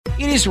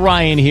It is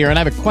Ryan here, and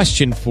I have a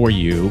question for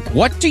you.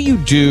 What do you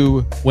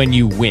do when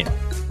you win?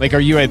 Like, are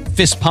you a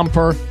fist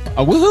pumper,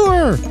 a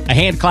woohooer, a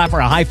hand clapper,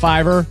 a high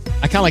fiver?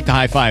 I kind of like the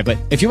high five, but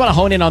if you want to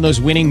hone in on those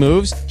winning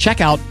moves,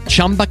 check out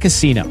Chumba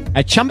Casino.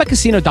 At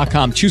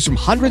ChumbaCasino.com, choose from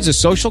hundreds of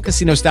social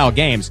casino-style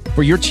games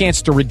for your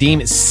chance to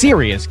redeem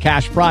serious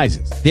cash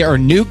prizes. There are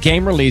new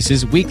game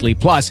releases weekly,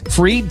 plus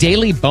free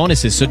daily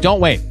bonuses. So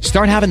don't wait.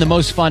 Start having the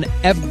most fun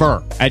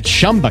ever at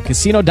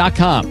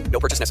ChumbaCasino.com.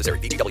 No purchase necessary.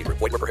 VGW Group.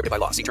 Void where prohibited by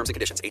law. See terms and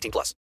conditions.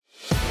 18+.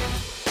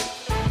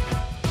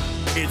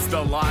 It's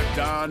the Locked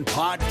On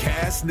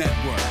Podcast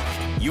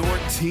Network, your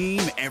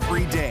team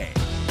every day.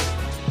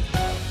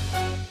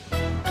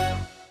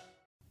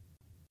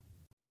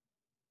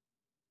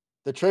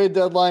 The trade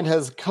deadline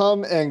has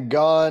come and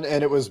gone,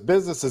 and it was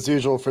business as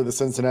usual for the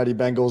Cincinnati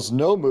Bengals.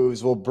 No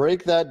moves. We'll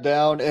break that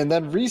down and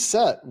then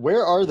reset.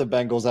 Where are the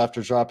Bengals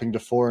after dropping to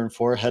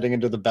 4-4 heading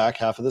into the back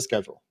half of the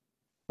schedule?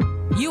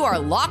 You are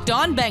Locked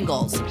On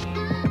Bengals,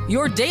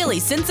 your daily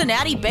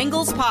Cincinnati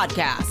Bengals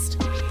podcast.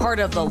 Part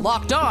of the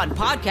Locked On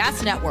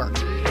Podcast Network,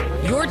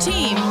 your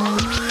team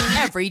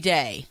every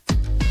day.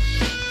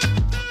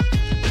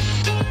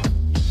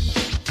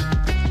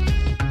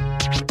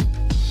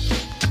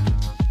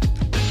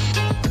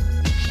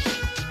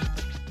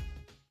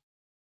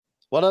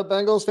 What up,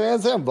 Bengals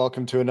fans, and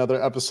welcome to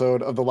another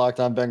episode of the Locked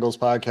On Bengals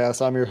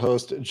podcast. I'm your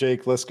host,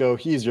 Jake Lisco.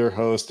 He's your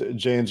host,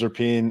 James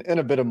Rapien. In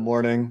a bit of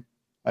mourning,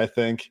 I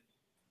think,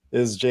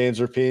 is James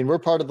Rapien. We're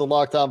part of the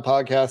Locked On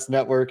Podcast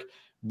Network,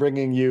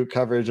 bringing you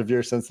coverage of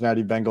your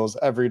Cincinnati Bengals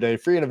every day,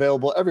 free and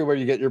available everywhere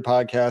you get your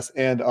podcasts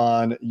and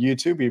on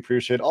YouTube. We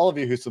appreciate all of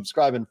you who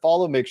subscribe and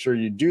follow. Make sure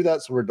you do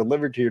that so we're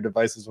delivered to your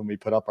devices when we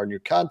put up our new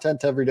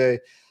content every day.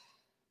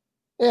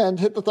 And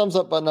hit the thumbs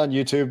up button on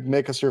YouTube.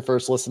 Make us your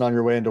first listen on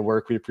your way into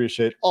work. We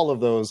appreciate all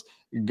of those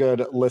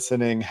good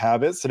listening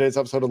habits. Today's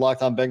episode of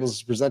Locked On Bengals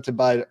is presented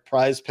by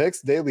Prize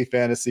Picks, daily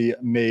fantasy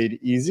made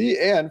easy.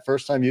 And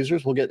first-time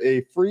users will get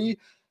a free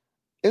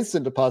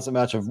instant deposit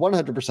match of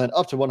 100%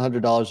 up to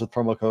 $100 with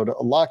promo code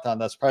Locked On.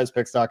 That's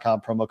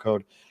prizepicks.com, promo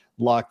code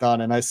Locked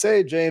On. And I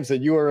say, James,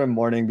 that you are in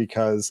mourning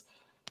because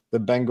the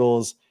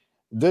Bengals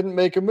didn't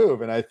make a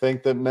move. And I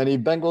think that many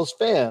Bengals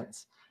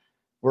fans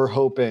were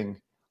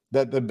hoping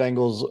that the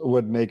Bengals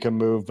would make a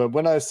move. But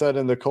when I said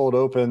in the cold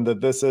open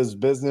that this is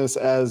business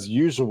as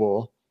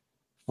usual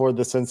for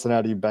the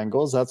Cincinnati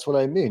Bengals, that's what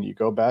I mean. You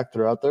go back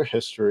throughout their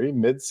history,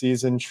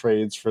 mid-season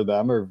trades for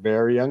them are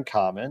very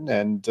uncommon,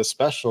 and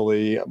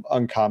especially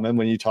uncommon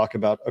when you talk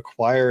about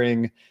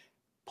acquiring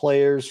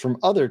players from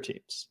other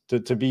teams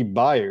to be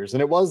buyers. And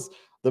it was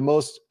the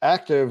most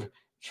active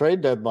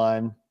trade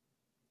deadline,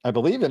 I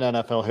believe, in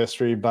NFL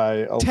history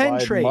by a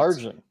wide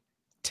margin.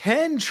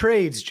 10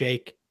 trades,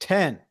 Jake.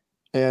 10.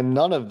 And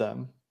none of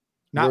them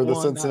were the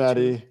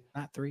Cincinnati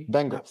not 3,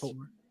 Bengals. not 4,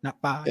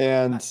 not 5,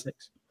 and not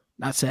 6,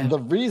 not 7, the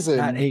reason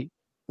not 8,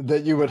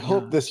 that you would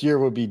hope this year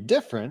would be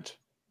different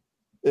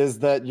is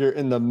that you're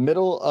in the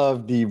middle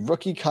of the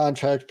rookie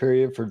contract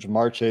period for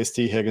Jamar Chase,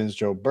 T. Higgins,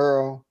 Joe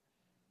Burrow,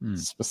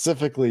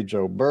 specifically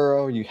Joe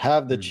Burrow. You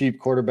have the cheap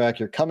quarterback.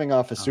 You're coming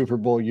off a Super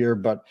Bowl year,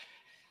 but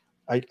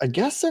I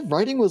guess the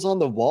writing was on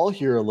the wall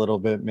here a little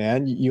bit,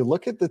 man. You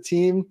look at the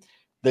team.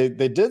 They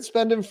did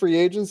spend in free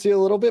agency a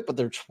little bit, but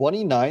they're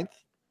 29th.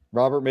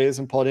 Robert Mays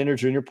and Paul Dehner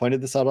Jr. pointed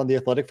this out on the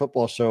Athletic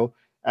Football Show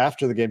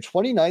after the game.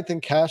 29th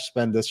in cash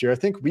spend this year. I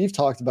think we've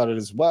talked about it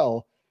as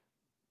well.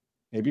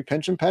 Maybe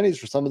pinching pennies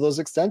for some of those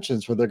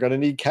extensions where they're going to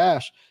need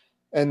cash.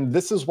 And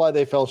this is why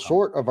they fell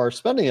short of our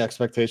spending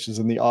expectations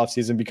in the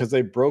offseason, because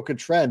they broke a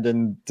trend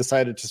and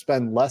decided to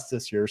spend less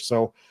this year.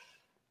 So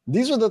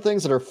these are the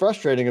things that are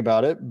frustrating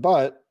about it,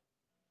 but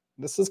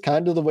this is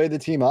kind of the way the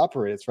team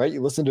operates, right?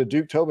 You listen to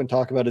Duke Tobin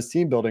talk about his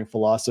team building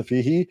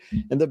philosophy. He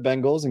and the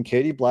Bengals and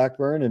Katie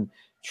Blackburn and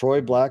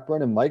Troy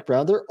Blackburn and Mike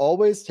Brown, they're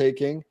always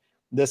taking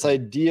this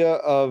idea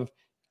of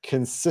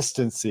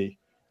consistency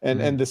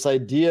and this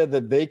idea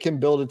that they can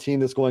build a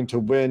team that's going to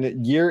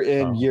win year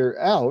in, year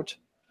out.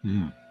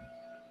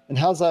 And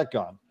how's that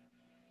gone?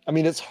 I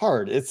mean, it's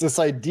hard. It's this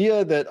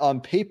idea that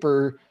on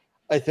paper,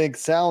 I think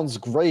sounds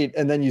great.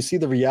 And then you see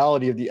the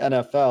reality of the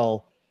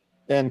NFL.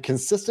 And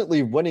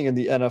consistently winning in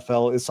the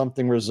NFL is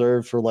something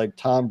reserved for like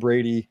Tom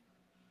Brady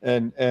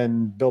and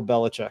Bill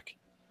Belichick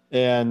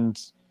and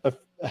a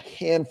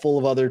handful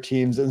of other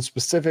teams in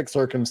specific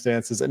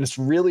circumstances. And it's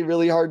really,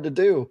 really hard to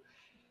do.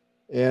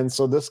 And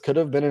so this could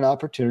have been an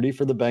opportunity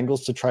for the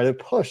Bengals to try to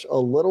push a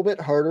little bit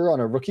harder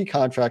on a rookie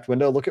contract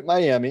window. Look at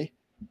Miami,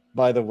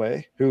 by the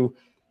way, who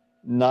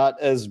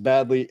not as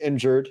badly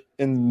injured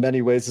in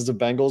many ways as the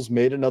Bengals,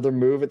 made another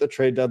move at the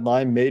trade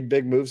deadline, made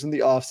big moves in the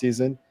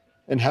offseason,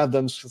 and have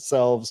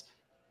themselves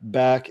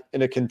back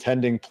in a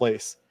contending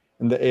place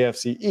in the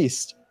AFC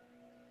East.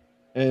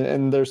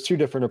 And there's two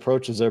different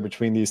approaches there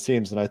between these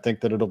teams, and I think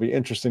that it'll be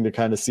interesting to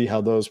kind of see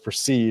how those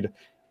proceed,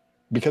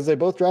 because they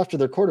both drafted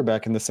their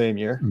quarterback in the same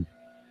year,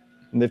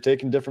 and they've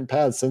taken different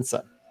paths since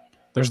then.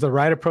 There's the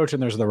right approach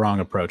and there's the wrong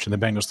approach, and the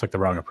Bengals took the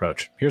wrong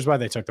approach. Here's why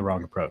they took the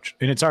wrong approach,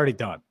 and it's already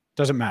done.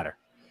 Doesn't matter,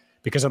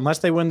 because unless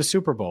they win the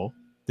Super Bowl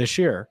this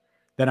year,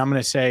 then I'm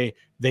going to say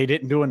they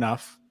didn't do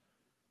enough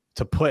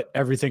to put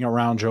everything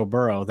around Joe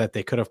Burrow that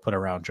they could have put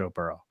around Joe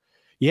Burrow.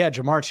 Yeah,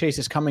 Jamar Chase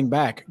is coming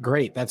back.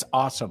 Great. That's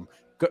awesome.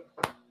 Good.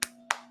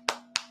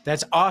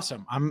 That's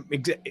awesome. I'm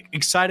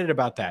excited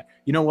about that.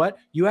 You know what?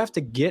 You have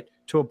to get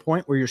to a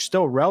point where you're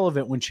still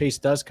relevant when Chase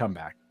does come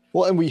back.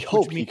 Well, and we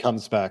hope he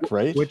comes back,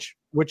 right?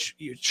 Which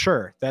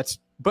sure,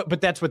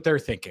 but that's what they're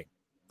thinking.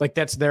 Like,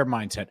 that's their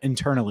mindset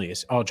internally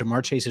is, oh,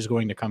 Jamar Chase is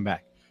going to come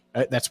back.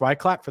 That's why I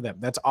clap for them.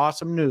 That's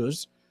awesome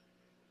news.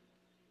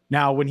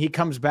 Now, when he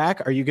comes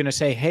back, are you going to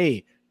say,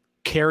 hey,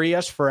 carry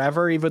us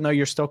forever, even though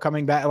you're still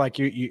coming back? Like,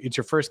 it's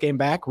your first game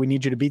back. We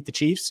need you to beat the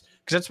Chiefs,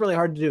 because that's really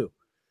hard to do.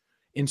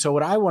 And so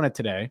what I wanted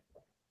today,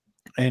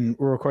 and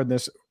we're recording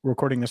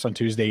this on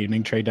Tuesday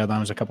evening, trade deadline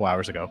was a couple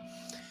hours ago,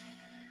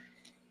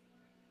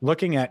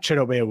 looking at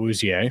Chidobe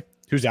Awuzie,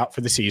 who's out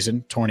for the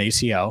season, torn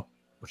ACL,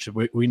 which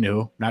we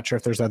knew. Not sure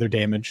if there's other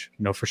damage.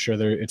 No, for sure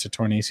it's a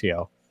torn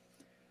ACL.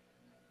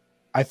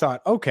 I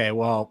thought, okay,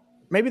 well,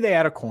 maybe they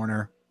add a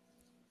corner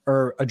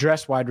or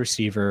address wide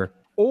receiver,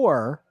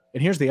 or,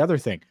 and here's the other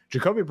thing,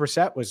 Jacoby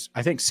Brissett was,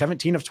 I think,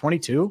 17 of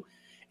 22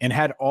 and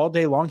had all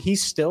day long.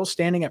 He's still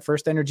standing at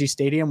First Energy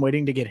Stadium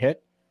waiting to get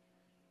hit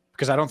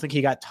because I don't think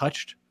he got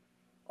touched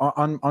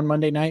on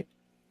Monday night.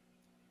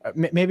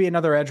 Maybe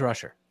another edge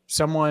rusher.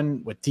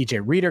 Someone with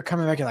DJ Reader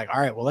coming back, you're like, all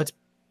right, well, let's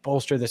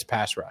bolster this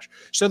pass rush.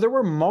 So there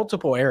were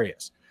multiple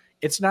areas.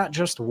 It's not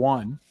just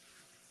one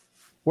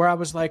where I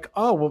was like,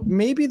 oh, well,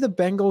 maybe the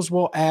Bengals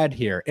will add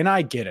here. And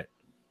I get it.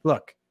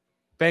 Look,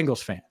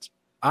 Bengals fans,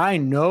 I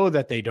know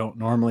that they don't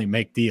normally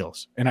make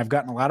deals. And I've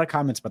gotten a lot of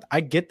comments, but I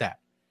get that.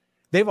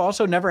 They've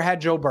also never had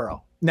Joe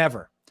Burrow.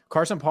 Never.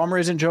 Carson Palmer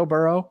isn't Joe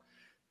Burrow.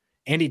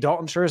 Andy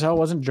Dalton sure as hell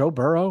wasn't Joe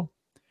Burrow.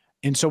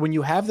 And so when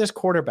you have this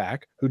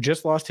quarterback who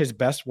just lost his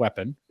best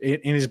weapon, and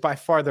is by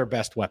far their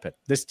best weapon,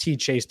 this T.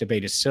 Chase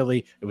debate is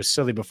silly. It was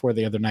silly before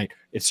the other night.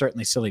 It's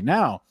certainly silly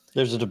now.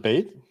 There's a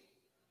debate?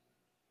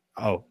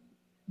 Oh,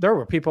 there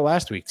were people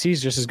last week.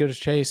 T's just as good as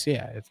Chase.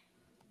 Yeah.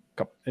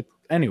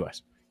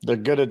 Anyways. They're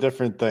good at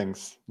different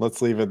things.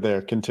 Let's leave it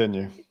there.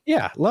 Continue.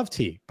 Yeah. Love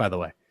T, by the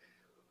way.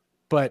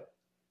 But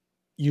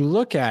you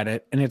look at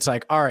it and it's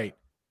like, all right,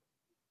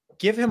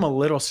 give him a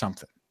little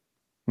something.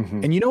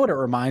 Mm-hmm. And you know what it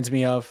reminds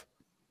me of?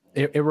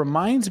 It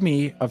reminds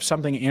me of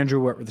something Andrew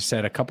Whitworth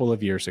said a couple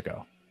of years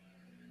ago.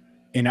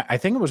 And I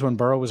think it was when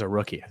Burrow was a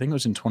rookie. I think it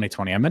was in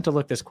 2020. I meant to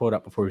look this quote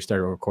up before we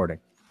started recording.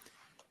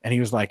 And he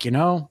was like, there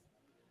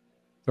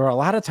are a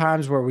lot of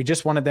times where we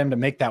just wanted them to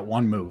make that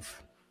one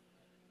move.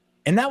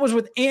 And that was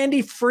with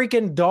Andy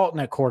freaking Dalton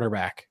at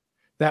quarterback,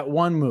 that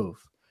one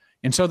move.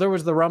 And so there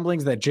was the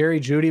rumblings that Jerry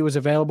Jeudy was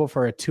available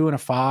for a 2 and a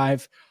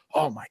 5.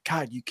 Oh my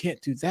God, you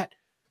can't do that.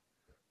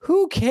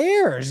 Who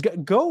cares?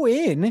 Go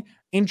in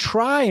and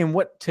try. And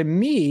what to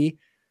me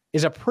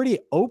is a pretty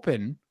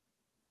open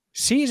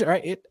season,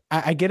 right?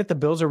 I get it. The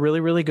Bills are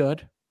really, really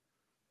good.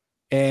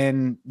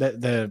 And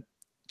the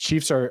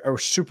Chiefs are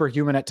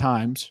superhuman at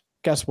times.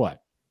 Guess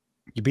what?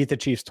 You beat the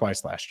Chiefs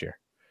twice last year.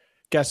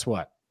 Guess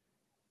what?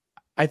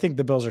 I think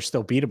the Bills are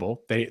still beatable.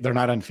 They're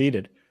not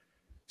undefeated.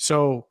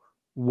 So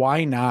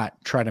why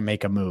not try to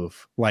make a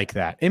move like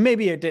that? And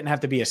maybe it didn't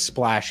have to be as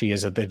splashy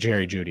as the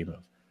Jerry Jeudy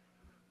move.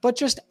 But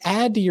just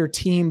add to your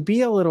team,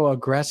 be a little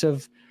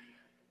aggressive,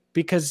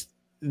 because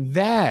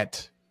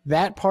that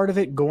part of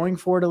it, going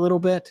for it a little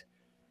bit,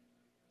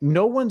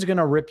 no one's going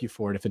to rip you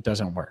for it if it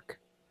doesn't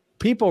work.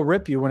 People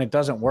rip you when it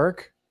doesn't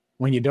work,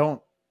 when you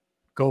don't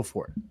go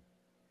for it.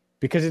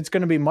 Because it's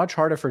going to be much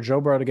harder for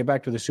Joe Burrow to get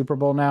back to the Super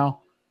Bowl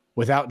now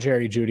without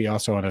Jerry Jeudy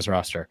also on his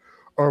roster,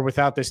 or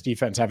without this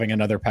defense having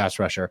another pass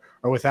rusher,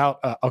 or without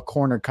a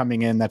corner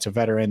coming in that's a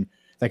veteran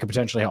that could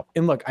potentially help.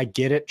 And look, I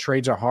get it.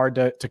 Trades are hard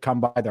to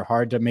come by. They're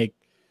hard to make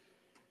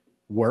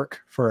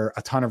work for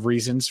a ton of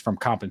reasons, from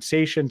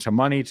compensation to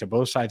money to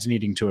both sides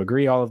needing to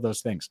agree, all of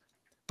those things.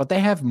 But they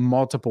have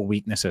multiple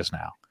weaknesses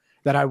now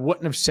that I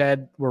wouldn't have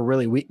said were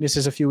really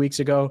weaknesses a few weeks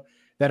ago,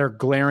 that are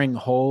glaring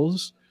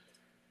holes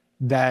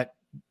that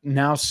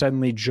now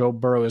suddenly Joe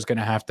Burrow is going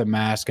to have to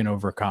mask and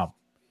overcome.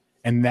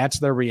 And that's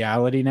their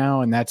reality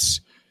now. And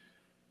that's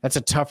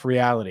a tough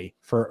reality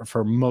for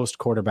most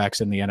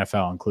quarterbacks in the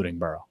NFL, including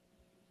Burrow.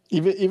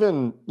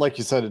 Even like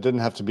you said, it didn't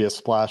have to be a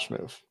splash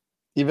move.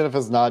 Even if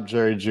it's not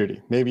Jerry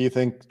Jeudy, maybe you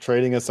think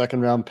trading a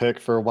second-round pick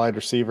for a wide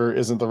receiver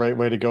isn't the right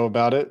way to go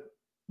about it.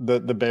 The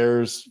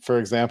Bears, for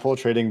example,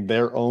 trading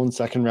their own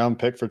second-round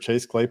pick for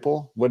Chase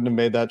Claypool wouldn't have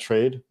made that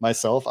trade.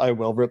 Myself, I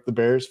will rip the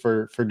Bears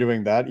for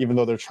doing that, even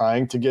though they're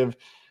trying to give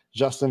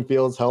Justin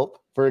Fields help,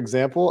 for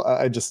example.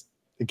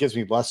 It gives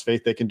me less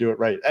faith they can do it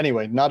right.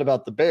 Anyway, not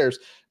about the Bears.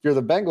 If you're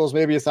the Bengals,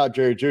 maybe it's not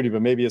Jerry Jeudy,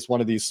 but maybe it's one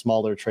of these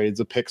smaller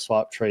trades, a pick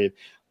swap trade.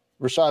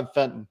 Rashad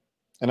Fenton.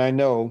 And I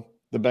know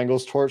the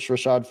Bengals torched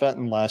Rashad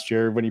Fenton last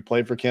year when he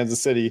played for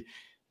Kansas City,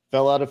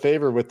 fell out of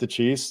favor with the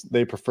Chiefs.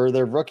 They prefer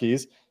their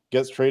rookies,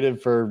 gets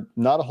traded for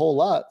not a whole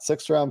lot,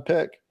 6th-round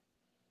pick,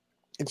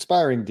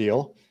 expiring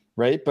deal,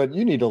 right? But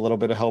you need a little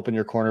bit of help in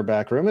your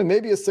cornerback room, and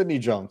maybe a Sidney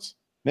Jones.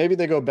 Maybe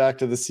they go back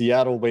to the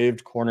Seattle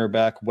waived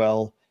cornerback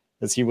well,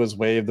 as he was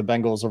waived. The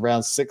Bengals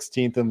around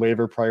 16th in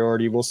waiver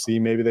priority. We'll see.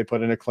 Maybe they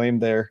put in a claim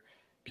there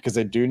because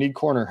they do need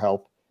corner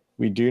help.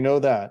 We do know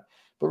that.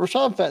 But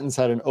Rashawn Fenton's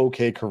had an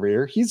okay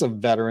career. He's a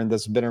veteran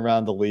that's been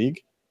around the league.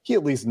 He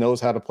at least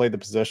knows how to play the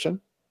position.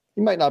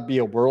 He might not be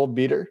a world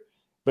beater,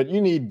 but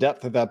you need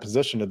depth at that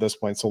position at this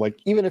point. So, like,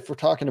 even if we're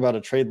talking about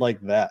a trade like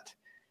that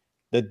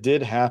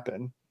did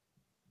happen,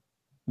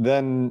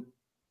 then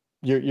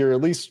you're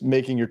at least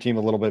making your team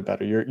a little bit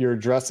better. You're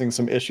addressing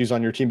some issues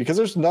on your team because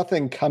there's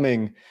nothing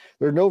coming.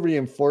 There are no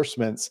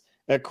reinforcements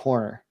at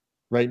corner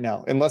right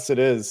now, unless it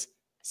is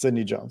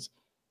Sidney Jones.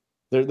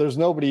 There's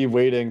nobody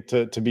waiting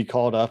to be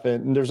called up,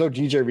 and there's no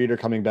GJ Reader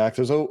coming back.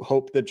 There's no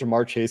hope that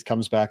Jamar Chase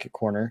comes back at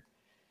corner.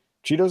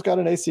 Cheeto's got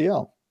an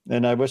ACL,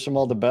 and I wish him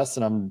all the best,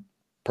 and I'm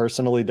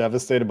personally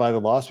devastated by the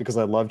loss because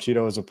I love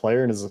Cheeto as a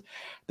player, and I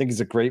think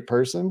he's a great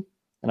person,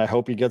 and I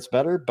hope he gets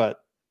better.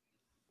 But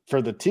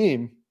for the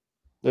team,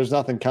 there's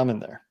nothing coming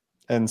there.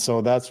 And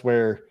so that's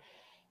where,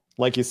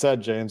 like you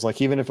said, James,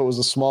 like even if it was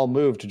a small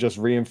move to just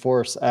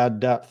reinforce, add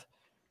depth,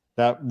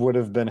 that would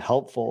have been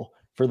helpful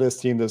for this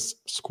team that's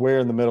square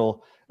in the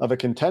middle of a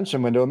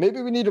contention window.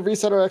 Maybe we need to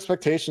reset our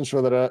expectations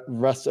for the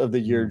rest of the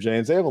year,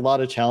 James. They have a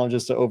lot of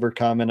challenges to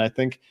overcome, and I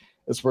think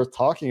it's worth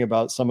talking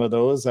about some of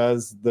those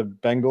as the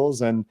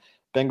Bengals and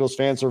Bengals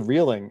fans are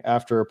reeling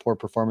after a poor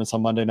performance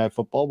on Monday Night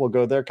Football. We'll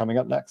go there coming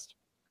up next.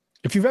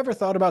 If you've ever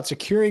thought about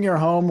securing your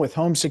home with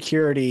home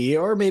security,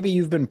 or maybe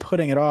you've been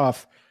putting it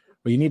off,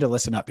 well, you need to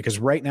listen up because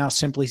right now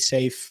Simply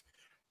Safe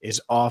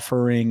is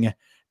offering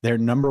their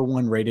number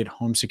one rated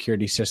home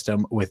security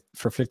system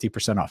for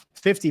 50% off.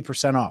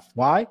 50% off.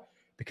 Why?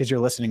 Because you're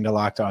listening to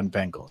Locked On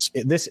Bengals.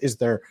 This is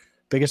their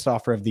biggest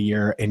offer of the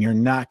year, and you're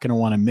not going to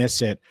want to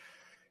miss it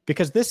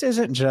because this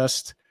isn't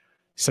just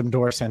some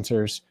door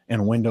sensors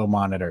and window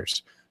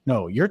monitors.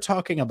 No, you're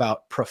talking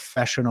about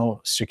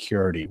professional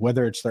security,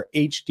 whether it's their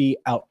HD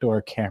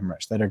outdoor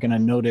cameras that are going to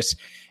notice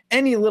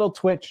any little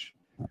twitch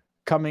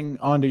coming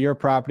onto your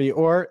property,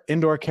 or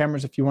indoor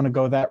cameras if you want to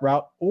go that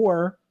route,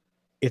 or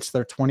it's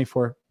their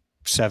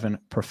 24/7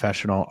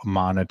 professional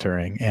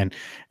monitoring. And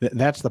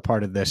that's the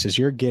part of this is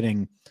you're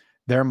getting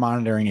their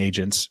monitoring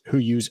agents who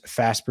use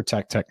Fast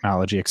Protect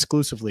technology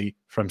exclusively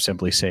from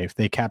Simply Safe.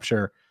 They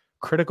capture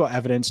critical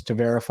evidence to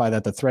verify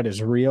that the threat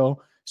is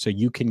real, so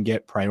you can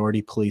get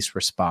priority police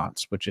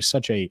response, which is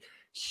such a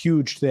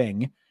huge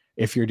thing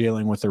if you're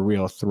dealing with a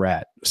real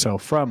threat. So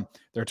from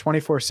their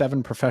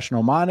 24/7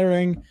 professional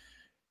monitoring,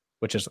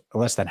 which is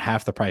less than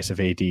half the price of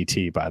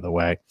ADT, by the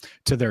way,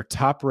 to their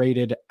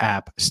top-rated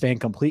app, stay in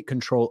complete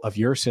control of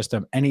your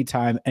system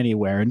anytime,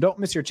 anywhere. And don't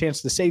miss your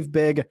chance to save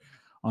big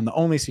on the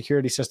only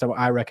security system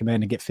I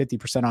recommend, and get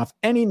 50% off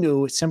any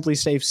new Simply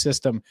Safe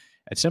system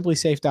at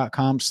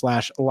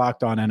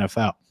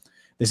simplysafe.com/LockedOnNFL.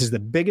 This is the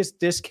biggest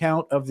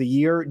discount of the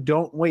year.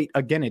 Don't wait.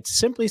 Again, it's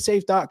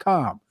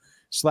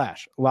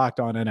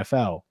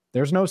simplysafe.com/LockedOnNFL.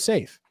 There's no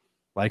safe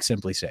like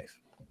Simply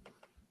Safe.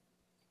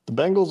 The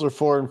Bengals are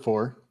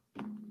 4-4.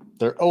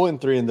 They're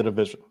 0-3 in the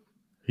division.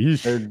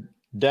 Yeesh. They're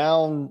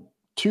down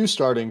 2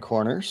 starting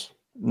corners.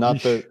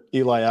 Not that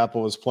Eli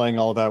Apple was playing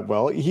all that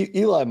well.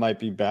 Eli might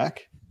be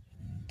back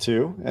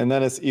too. And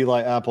then it's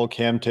Eli Apple,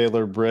 Cam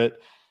Taylor,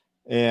 Britt,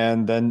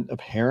 and then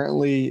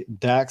apparently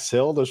Dax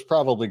Hill. There's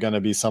probably going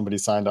to be somebody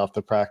signed off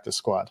the practice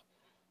squad,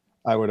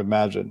 I would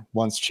imagine,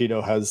 once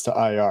Cheeto heads to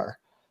IR.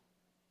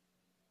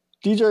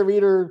 DJ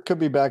Reader could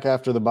be back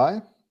after the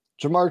bye.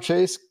 Jamar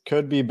Chase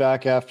could be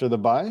back after the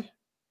bye.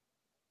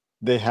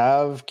 They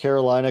have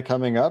Carolina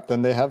coming up,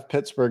 then they have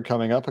Pittsburgh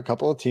coming up, a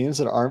couple of teams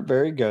that aren't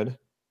very good.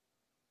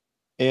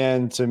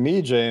 And to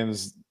me,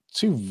 James,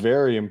 2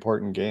 very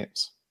important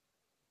games.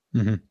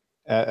 Mm-hmm.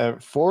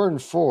 At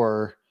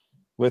 4-4,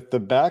 with the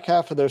back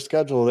half of their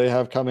schedule they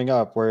have coming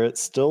up, where it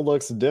still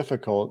looks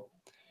difficult.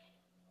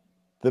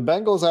 The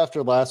Bengals,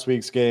 after last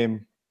week's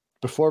game,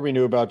 before we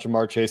knew about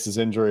Jamar Chase's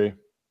injury,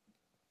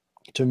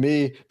 to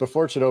me,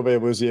 before Chidobe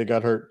Awuzie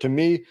got hurt, to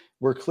me,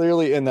 we're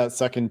clearly in that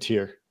second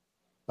tier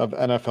of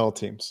NFL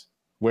teams,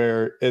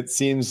 where it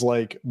seems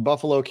like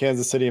Buffalo,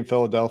 Kansas City, and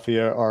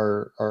Philadelphia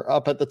are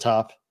up at the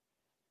top.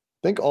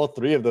 I think all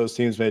 3 of those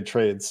teams made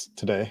trades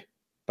today,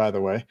 by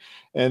the way.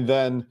 And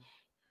then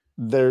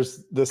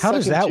there's the How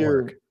does that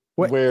work?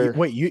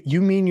 Wait,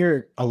 you mean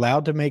you're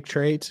allowed to make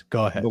trades?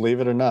 Go ahead. Believe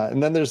it or not.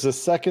 And then there's the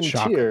second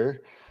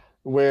tier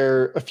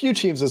where a few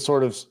teams have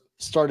sort of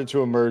started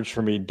to emerge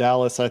for me.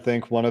 Dallas, I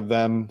think, one of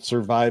them,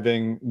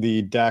 surviving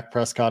the Dak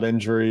Prescott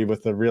injury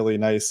with a really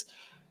nice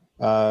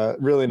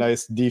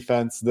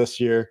defense this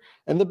year.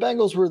 And the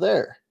Bengals were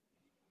there.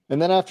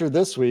 And then after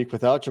this week,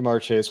 without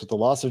Jamar Chase, with the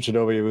loss of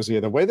Chidobe Awuzie,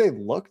 the way they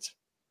looked,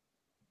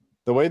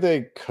 the way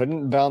they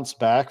couldn't bounce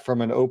back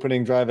from an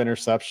opening drive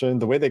interception,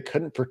 the way they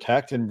couldn't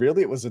protect, and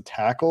really it was the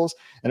tackles.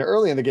 And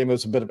early in the game, it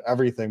was a bit of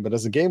everything. But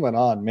as the game went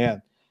on,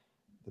 man,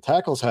 the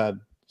tackles had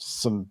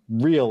some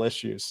real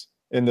issues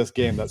in this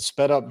game that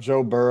sped up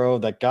Joe Burrow,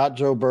 that got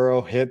Joe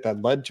Burrow hit,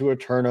 that led to a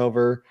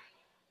turnover.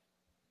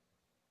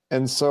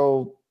 And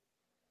so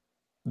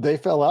they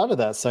fell out of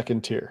that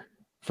second tier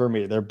for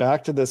me. They're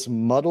back to this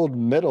muddled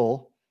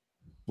middle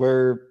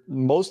where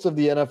most of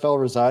the NFL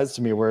resides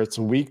to me, where it's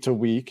week to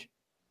week.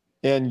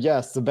 And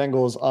yes, the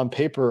Bengals on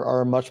paper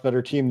are a much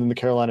better team than the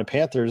Carolina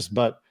Panthers,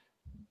 but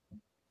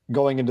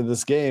going into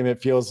this game,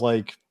 it feels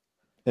like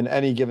in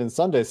any given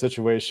Sunday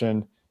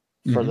situation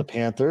for the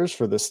Panthers,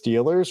 for the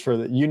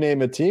Steelers, you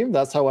name a team,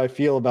 that's how I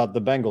feel about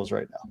the Bengals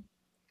right now.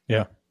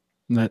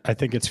 Yeah, I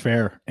think it's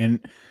fair.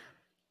 And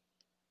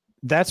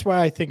that's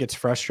why I think it's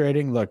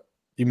frustrating. Look,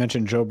 you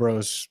mentioned Joe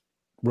Burrow's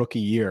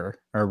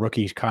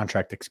rookie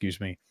contract, excuse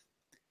me.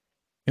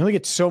 You only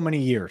get so many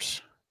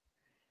years.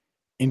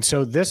 And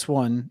so this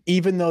one,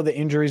 even though the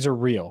injuries are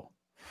real,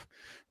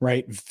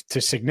 right,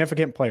 to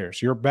significant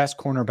players, your best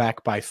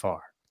cornerback by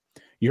far,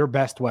 your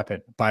best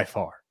weapon by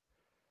far,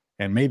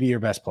 and maybe your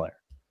best player.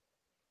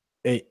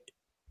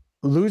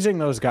 Losing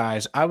those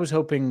guys, I was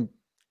hoping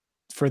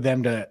for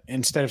them to,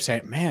 instead of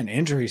saying, man,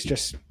 injuries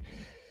just,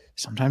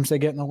 sometimes they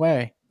get in the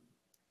way,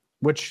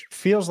 which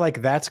feels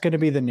like that's going to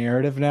be the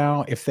narrative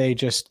now if they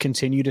just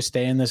continue to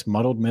stay in this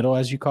muddled middle,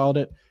 as you called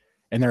it,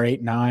 and they're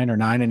 8-9 or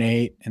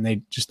 9-8, and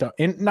they just don't.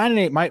 And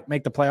 9-8 might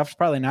make the playoffs,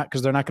 probably not,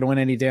 because they're not going to win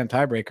any damn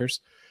tiebreakers.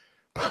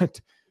 But,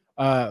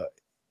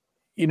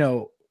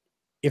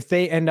 if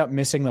they end up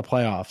missing the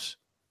playoffs,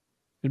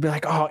 it'd be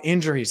like, oh,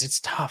 injuries, it's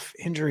tough.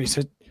 Injuries.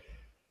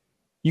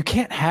 You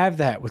can't have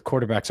that with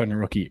quarterbacks on your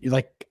rookie.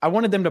 Like, I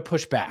wanted them to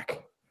push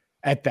back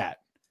at that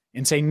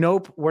and say,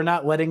 nope, we're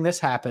not letting this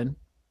happen.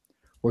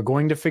 We're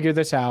going to figure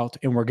this out,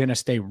 and we're going to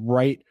stay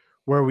right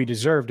where we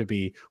deserve to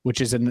be,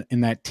 which is in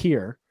that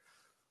tier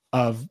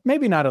of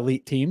maybe not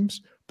elite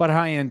teams, but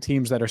high-end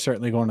teams that are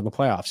certainly going to the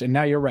playoffs. And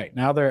now you're right.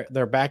 Now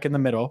they're back in the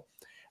middle,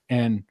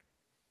 and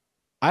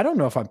I don't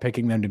know if I'm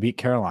picking them to beat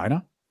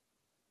Carolina.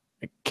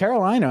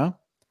 Carolina,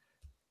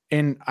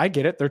 and I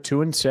get it, they're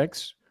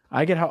 2-6.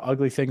 I get how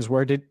ugly things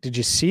were. Did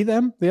you see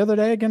them the other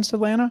day against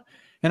Atlanta?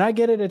 And I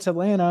get it, it's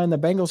Atlanta, and the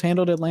Bengals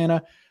handled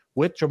Atlanta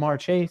with Jamar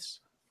Chase,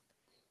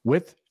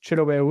 with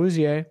Chidobe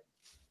Awuzie.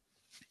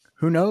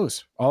 Who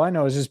knows? All I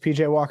know is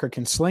PJ Walker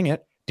can sling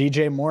it.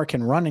 DJ Moore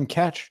can run and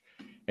catch,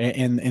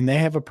 and they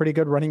have a pretty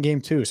good running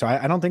game too. So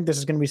I don't think this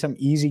is going to be some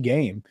easy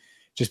game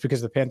just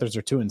because the Panthers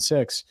are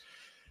 2-6.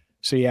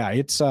 So yeah,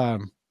 it's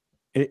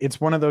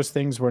one of those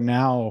things where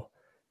now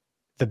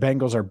the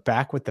Bengals are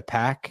back with the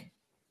pack,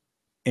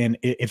 and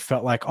it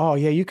felt like, oh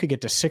yeah, you could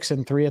get to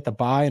 6-3 at the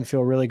bye and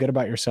feel really good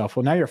about yourself.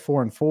 Well, now you're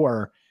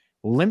 4-4,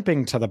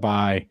 limping to the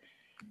bye,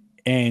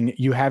 and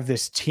you have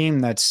this team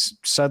that's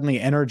suddenly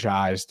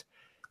energized,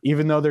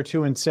 even though they're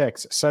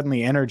 2-6,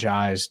 suddenly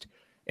energized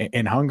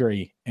and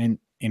hungry. And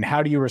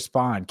how do you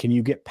respond? Can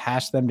you get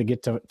past them to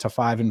get to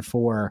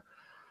 5-4?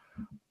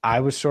 I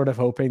was sort of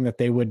hoping that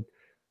they would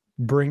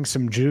bring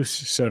some juice,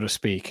 so to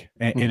speak,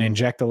 and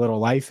inject a little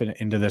life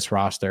into this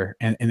roster,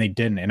 and they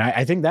didn't. And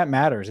I think that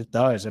matters. It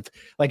does. If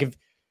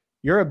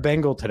you're a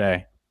Bengal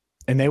today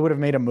and they would have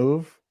made a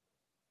move,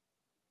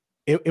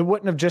 it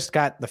wouldn't have just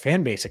got the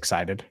fan base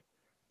excited.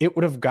 It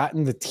would have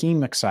gotten the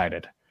team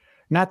excited.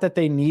 Not that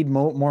they need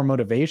more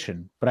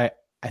motivation, but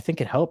I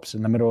think it helps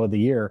in the middle of the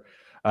year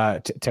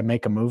to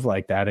make a move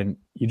like that. And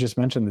you just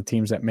mentioned the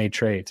teams that made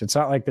trades. It's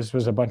not like this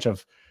was a bunch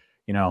of,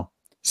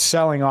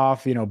 selling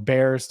off,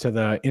 Bears to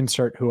the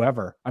insert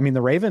whoever. I mean,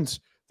 the Ravens,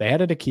 they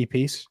added a key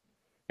piece,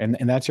 and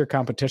that's your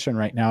competition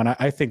right now. And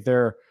I think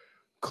they're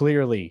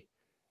clearly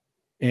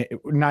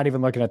not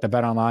even looking at the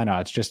Bet Online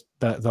odds, just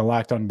the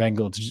Locked On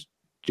Bengals,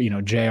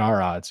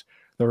 JR odds.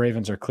 The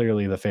Ravens are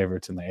clearly the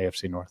favorites in the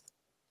AFC North.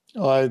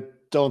 Oh, I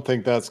don't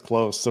think that's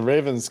close. The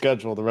Ravens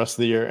schedule the rest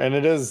of the year, and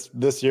it is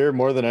this year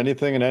more than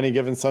anything in any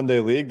given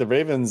Sunday league. The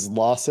Ravens'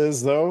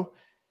 losses, though,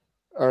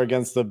 are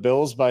against the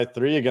Bills by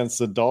 3, against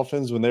the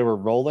Dolphins when they were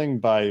rolling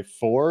by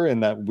 4 in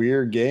that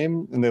weird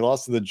game, and they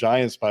lost to the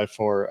Giants by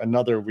 4,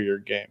 another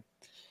weird game.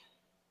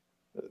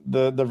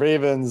 The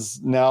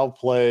Ravens now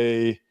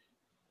play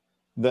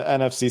the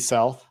NFC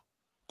South.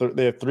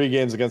 They have 3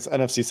 games against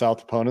NFC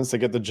South opponents. They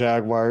get the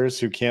Jaguars,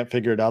 who can't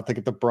figure it out. They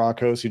get the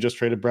Broncos, who just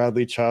traded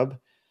Bradley Chubb.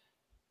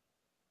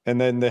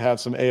 And then they have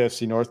some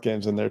AFC North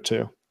games in there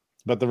too.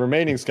 But the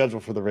remaining schedule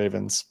for the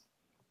Ravens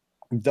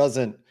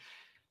doesn't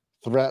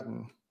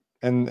threaten.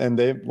 And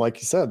they, like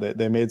you said,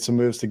 they made some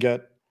moves to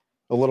get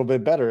a little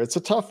bit better. It's a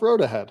tough road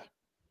ahead.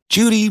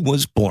 Judy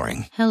was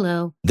boring.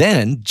 Hello.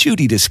 Then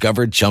Judy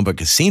discovered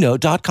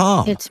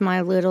ChumbaCasino.com. It's my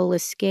little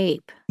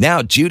escape.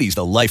 Now Judy's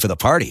the life of the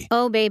party.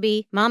 Oh,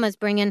 baby, mama's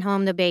bringing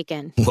home the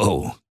bacon.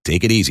 Whoa,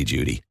 take it easy,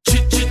 Judy.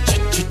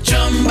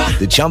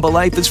 The Chumba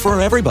life is for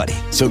everybody.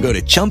 So go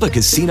to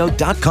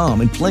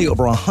ChumbaCasino.com and play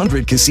over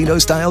 100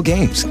 casino-style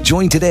games.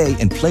 Join today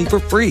and play for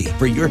free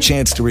for your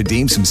chance to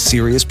redeem some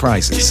serious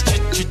prizes.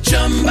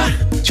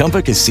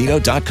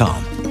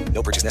 ChumbaCasino.com.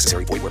 No purchase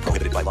necessary. Void where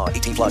prohibited by law.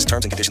 18 plus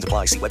terms and conditions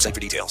apply. See website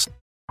for details.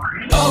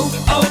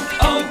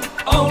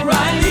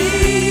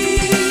 O'Reilly.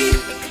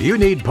 You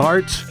need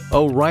parts?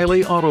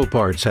 O'Reilly Auto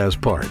Parts has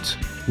parts.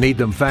 Need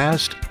them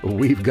fast?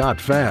 We've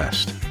got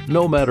fast.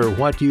 No matter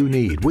what you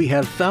need, we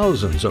have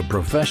thousands of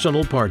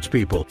professional parts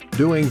people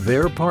doing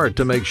their part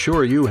to make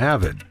sure you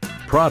have it.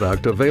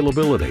 Product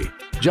availability.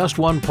 Just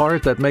one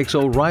part that makes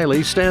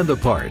O'Reilly stand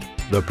apart.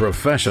 The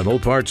professional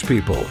parts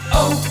people.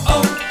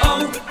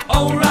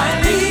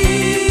 O'Reilly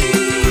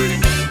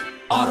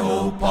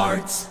Auto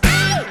Parts.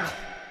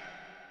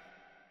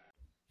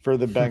 For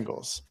the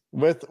Bengals,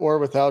 with or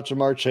without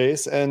Jamar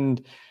Chase.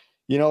 And,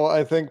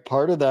 I think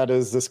part of that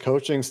is this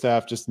coaching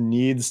staff just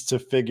needs to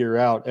figure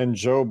out, and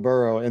Joe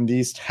Burrow and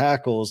these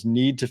tackles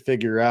need to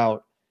figure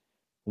out,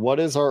 what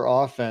is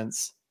our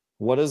offense?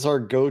 What is our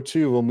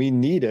go-to when we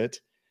need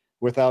it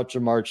without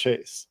Jamar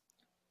Chase?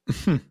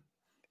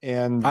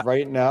 And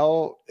right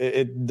now,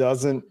 it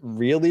doesn't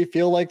really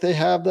feel like they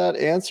have that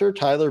answer.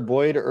 Tyler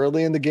Boyd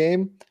early in the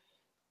game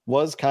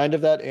was kind of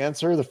that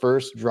answer. The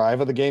first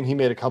drive of the game, he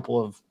made a couple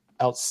of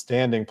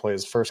outstanding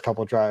plays. First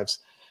couple of drives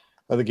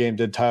of the game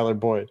did Tyler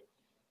Boyd.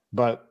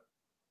 But,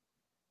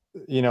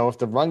 if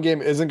the run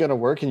game isn't going to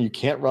work and you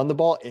can't run the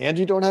ball and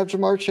you don't have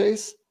Jamar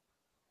Chase,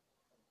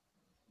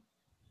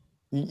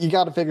 you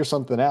got to figure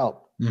something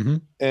out. Mm-hmm.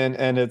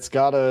 And it's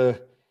got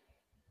to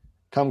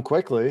come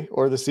quickly,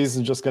 or the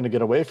season's just going to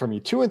get away from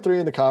you. 2-3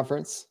 in the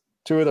conference.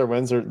 2 of their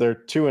wins are they're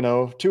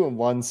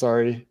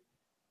 2-1,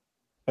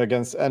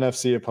 against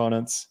NFC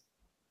opponents.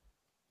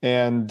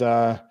 And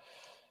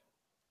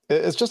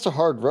it's just a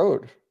hard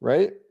road,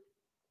 right?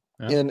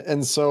 Yeah.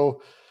 And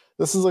so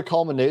this is a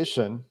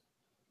culmination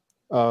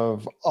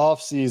of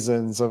off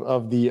seasons,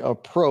 of the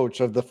approach,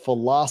 of the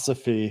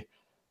philosophy,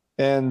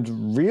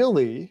 and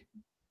really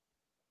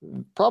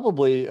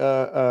probably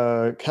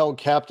held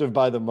captive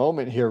by the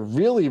moment here,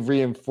 really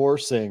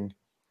reinforcing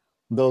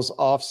those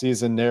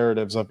off-season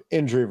narratives of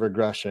injury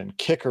regression,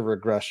 kicker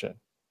regression,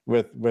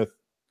 with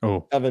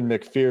Evan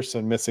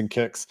McPherson missing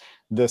kicks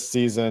this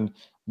season.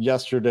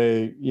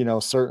 Yesterday,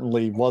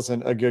 certainly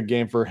wasn't a good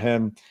game for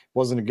him.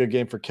 Wasn't a good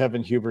game for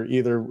Kevin Huber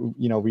either.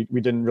 We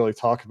didn't really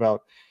talk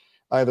about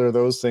either of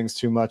those things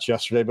too much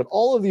yesterday, but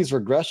all of these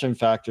regression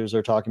factors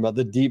are talking about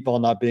the deep ball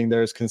not being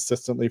there as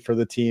consistently for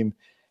the team,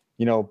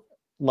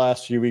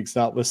 last few weeks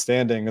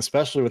notwithstanding,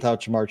 especially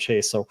without Jamar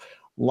Chase. So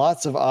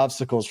lots of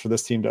obstacles for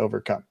this team to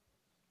overcome.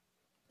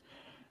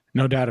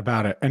 No doubt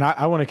about it. And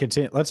I want to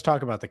continue. Let's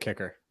talk about the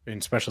kicker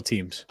in special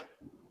teams.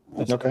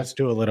 Let's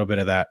do a little bit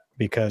of that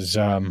because,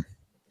 I'm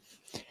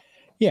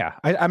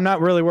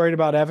not really worried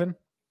about Evan.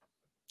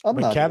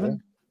 But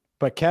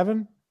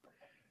Kevin,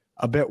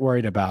 a bit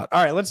worried about.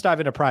 All right, let's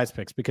dive into Prize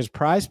Picks, because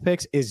Prize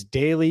Picks is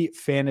daily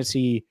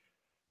fantasy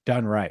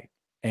done right.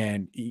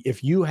 And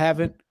if you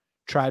haven't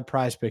tried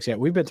Prize Picks yet,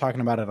 we've been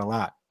talking about it a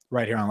lot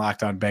right here on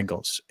Locked On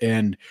Bengals.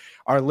 And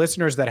our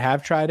listeners that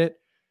have tried it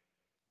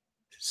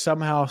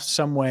somehow,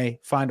 some way,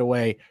 find a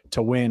way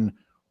to win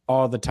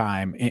all the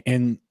time.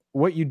 And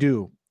what you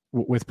do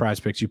with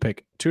Prize Picks, you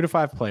pick 2 to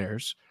 5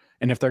 players,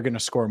 and if they're going to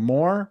score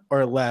more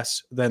or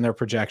less than their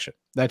projection,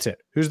 that's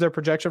it. Who's their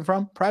projection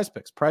from? Prize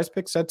Picks. Prize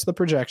Picks sets the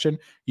projection.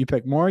 You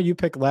pick more, you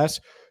pick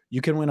less. You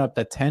can win up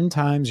to 10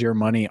 times your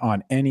money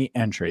on any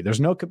entry.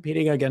 There's no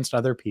competing against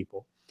other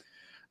people.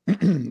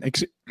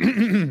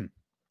 Excuse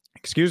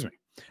me.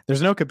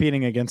 There's no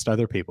competing against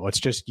other people. It's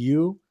just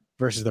you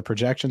versus the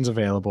projections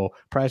available.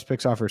 Prize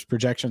Picks offers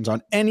projections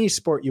on any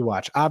sport you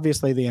watch.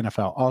 Obviously the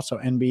NFL, also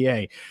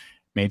NBA,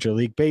 Major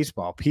League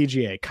Baseball,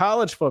 PGA,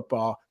 college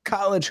football,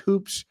 college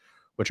hoops,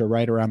 which are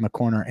right around the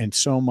corner, and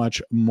so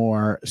much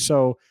more.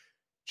 So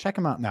check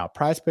them out now.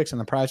 Prize Picks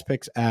and the Prize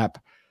Picks app.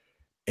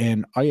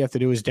 And all you have to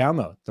do is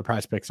download the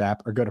Prize Picks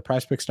app or go to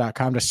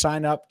prizepicks.com to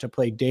sign up to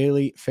play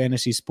daily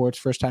fantasy sports.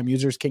 First-time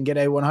users can get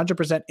a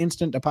 100%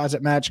 instant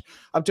deposit match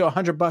up to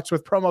 $100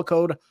 with promo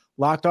code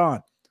Locked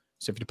On.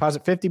 So if you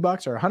deposit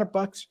 $50 or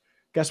 $100,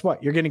 guess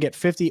what? You're going to get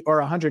 50 or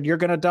 100. You're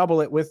going to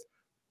double it with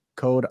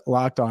code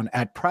Locked On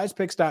at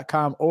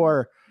prizepicks.com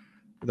or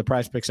the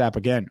Prize Picks app.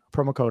 Again,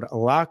 promo code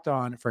Locked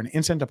On for an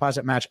instant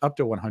deposit match up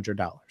to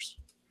 $100.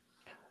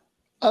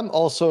 I'm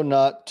also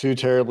not too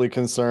terribly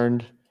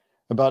concerned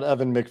about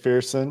Evan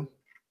McPherson,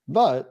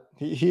 but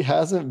he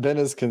hasn't been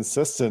as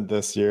consistent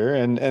this year.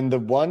 And the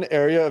one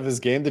area of his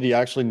game that he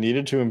actually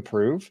needed to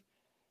improve,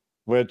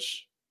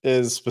 which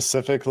is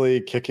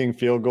specifically kicking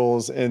field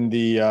goals in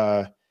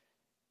the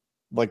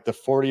like the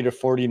 40 to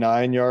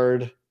 49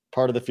 yard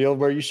part of the field,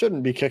 where you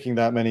shouldn't be kicking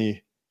that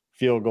many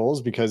field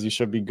goals because you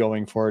should be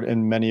going for it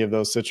in many of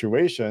those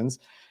situations.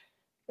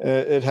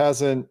 It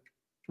hasn't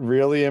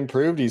really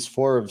improved. He's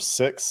 4 of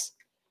 6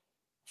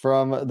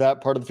 from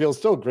that part of the field.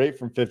 Still great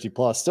from 50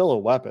 plus, still a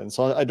weapon.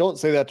 So I don't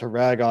say that to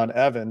rag on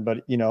Evan,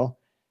 but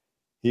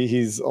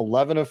he's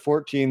 11 of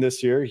 14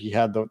 this year. He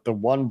had the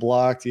one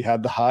blocked. He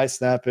had the high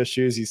snap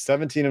issues. He's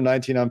 17 of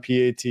 19 on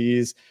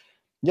PATs.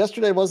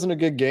 Yesterday wasn't a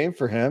good game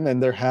for him,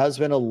 and there has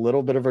been a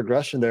little bit of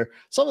regression there.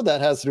 Some of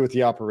that has to do with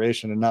the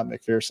operation and not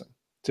McPherson,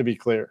 to be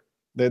clear.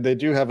 They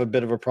do have a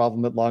bit of a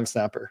problem at long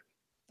snapper,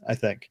 I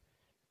think,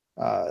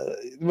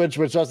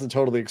 which doesn't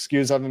totally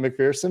excuse Evan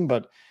McPherson,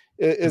 but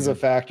it is a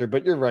factor.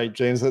 But you're right,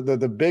 James.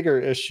 The bigger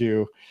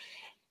issue,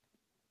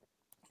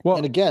 well,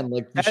 and again,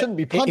 like you shouldn't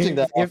be punting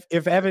that.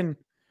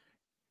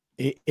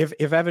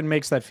 If Evan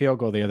makes that field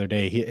goal the other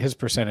day, his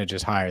percentage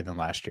is higher than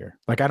last year.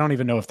 Like I don't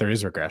even know if there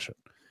is regression.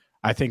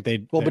 I think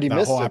but he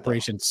missed whole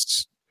operation.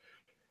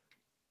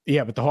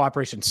 Yeah, but the whole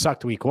operation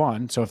sucked week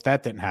 1. So if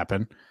that didn't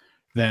happen,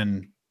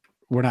 then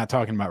we're not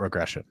talking about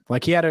regression.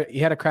 Like he had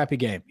a crappy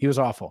game. He was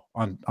awful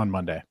on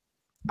Monday.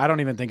 I don't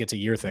even think it's a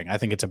year thing. I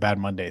think it's a bad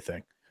Monday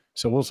thing.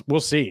 So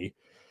we'll see.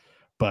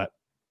 But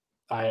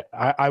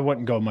I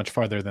wouldn't go much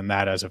farther than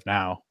that as of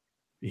now.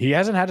 He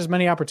hasn't had as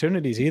many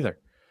opportunities either.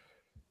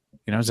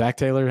 You know, Zach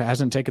Taylor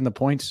hasn't taken the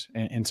points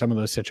in some of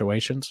those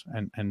situations.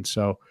 And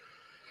so,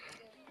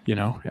 you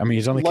know, I mean,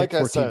 he's only kicked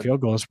 14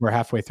 field goals. We're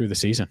halfway through the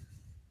season.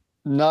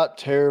 Not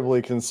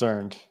terribly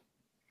concerned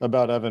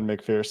about Evan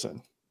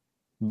McPherson,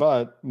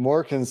 but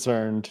more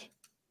concerned,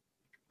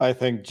 I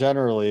think,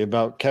 generally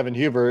about Kevin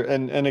Huber.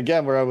 And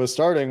again, where I was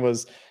starting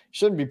was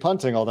shouldn't be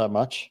punting all that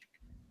much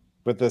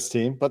with this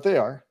team, but they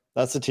are.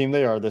 That's the team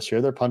they are this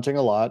year. They're punting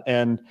a lot,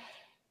 and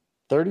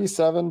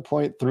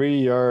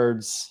 37.3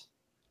 yards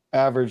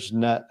average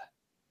net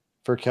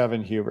for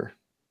Kevin Huber.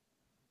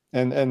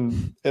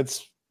 And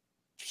it's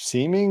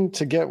seeming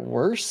to get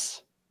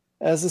worse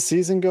as the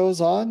season goes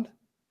on.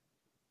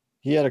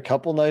 He had a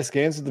couple nice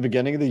games at the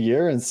beginning of the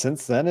year, and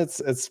since then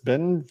it's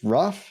been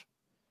rough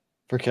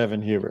for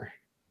Kevin Huber.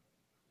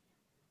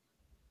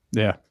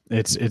 Yeah,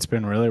 it's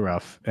been really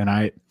rough. And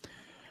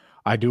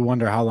I do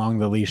wonder how long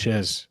the leash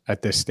is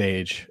at this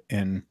stage,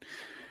 and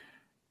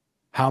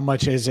how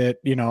much is it,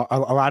 you know, a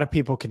lot of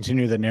people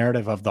continue the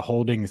narrative of the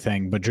holding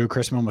thing, but Drew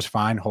Chrisman was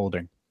fine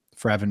holding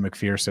for Evan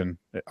McPherson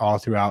all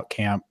throughout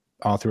camp,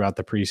 all throughout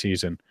the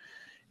preseason.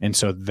 And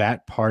so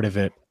that part of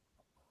it,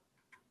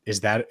 is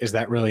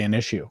that really an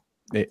issue?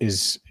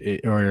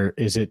 Or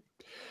is it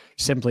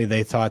simply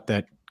they thought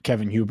that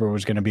Kevin Huber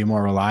was going to be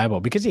more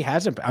reliable? Because he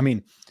hasn't. I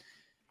mean,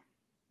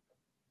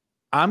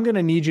 I'm going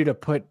to need you to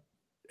put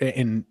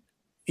in,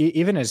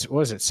 even as, what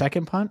was it,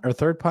 second punt or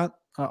third punt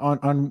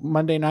on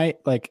Monday night?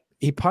 Like,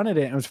 he punted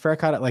it and it was fair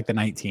caught at like the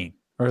 19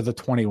 or the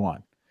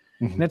 21.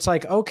 Mm-hmm. And it's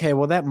like, okay,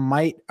 well, that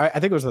might, I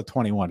think it was the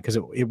 21 because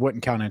it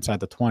wouldn't count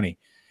inside the 20.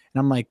 And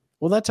I'm like,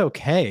 well, that's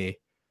okay.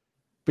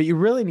 But you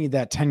really need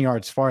that 10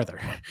 yards farther.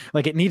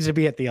 Like, it needs to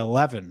be at the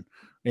 11.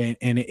 And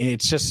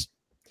it's just,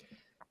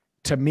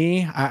 to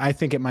me, I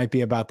think it might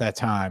be about that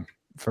time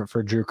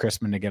for Drew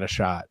Chrisman to get a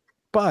shot.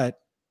 But,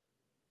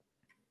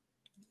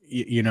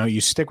 you know, you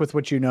stick with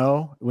what you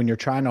know when you're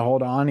trying to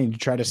hold on, and you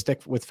try to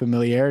stick with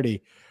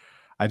familiarity.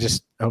 I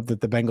just hope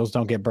that the Bengals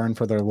don't get burned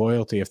for their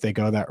loyalty if they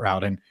go that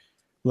route. And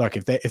look,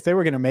 if they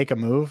were going to make a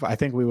move, I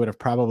think we would have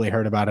probably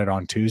heard about it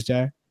on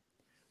Tuesday.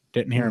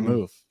 Didn't hear a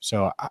move.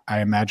 So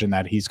I imagine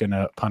that he's going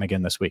to punt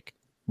again this week.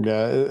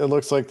 Yeah, it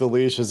looks like the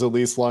leash is at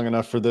least long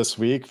enough for this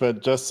week,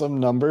 but just some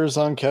numbers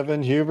on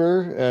Kevin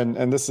Huber.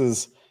 And this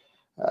is,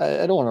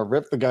 I don't want to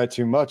rip the guy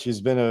too much. He's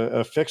been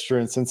a fixture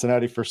in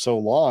Cincinnati for so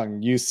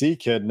long, UC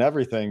kid and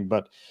everything,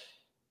 but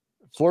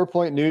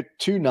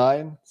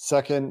 4.29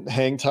 second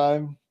hang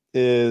time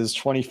is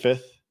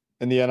 25th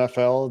in the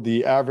NFL.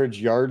 The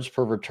average yards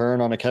per return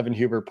on a Kevin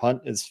Huber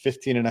punt is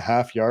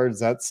 15.5 yards.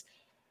 That's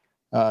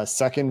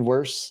second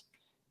worst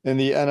in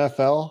the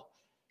NFL.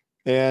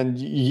 And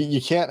you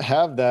can't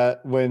have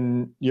that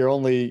when you're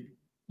only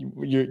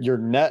your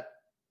net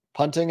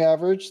punting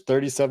average,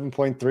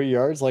 37.3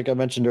 yards, like I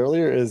mentioned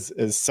earlier, is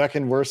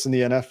second worst in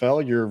the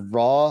NFL. Your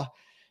raw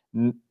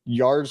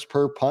yards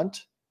per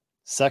punt,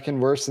 second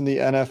worst in the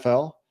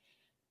NFL.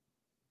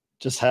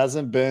 Just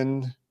hasn't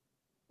been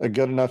a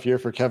good enough year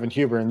for Kevin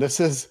Huber. And this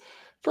is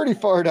pretty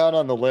far down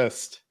on the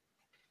list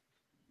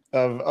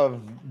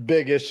of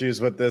big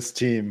issues with this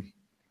team.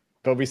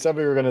 But we said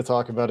we were going to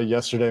talk about it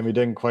yesterday, and we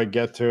didn't quite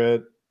get to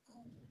it.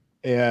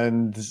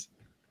 And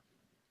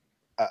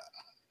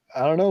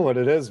I don't know what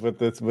it is with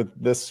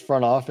this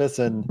front office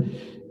and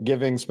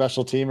giving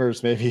special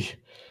teamers maybe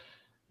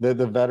the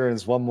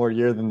veterans one more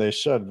year than they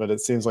should, but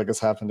it seems like it's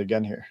happened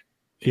again here.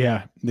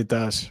 Yeah, it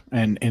does.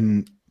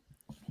 And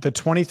the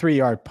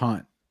 23-yard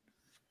punt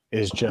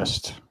is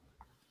just,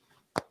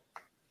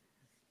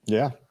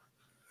 yeah.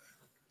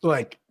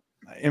 Like,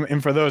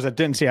 and for those that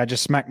didn't see, I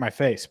just smacked my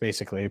face,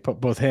 basically. Put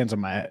both hands on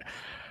my head.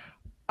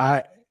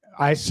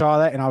 I saw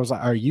that and I was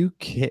like, are you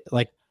kidding?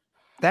 Like,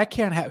 that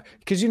can't happen.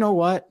 Because you know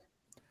what?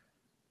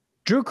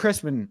 Drew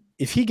Chrisman,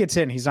 if he gets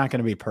in, he's not going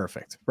to be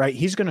perfect, right?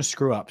 He's going to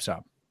screw up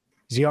some.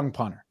 He's a young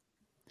punter.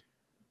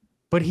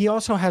 But he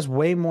also has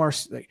way more.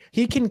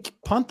 He can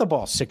punt the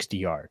ball 60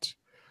 yards.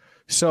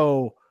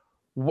 So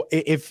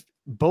if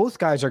both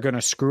guys are going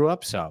to screw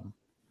up some,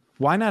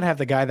 why not have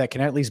the guy that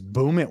can at least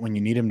boom it when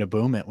you need him to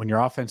boom it, when your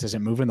offense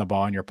isn't moving the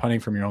ball and you're punting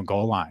from your own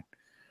goal line,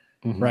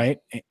 right?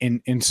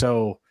 And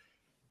so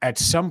at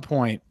some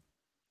point,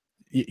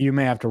 you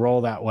may have to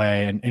roll that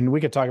way. And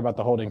we could talk about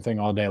the holding thing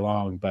all day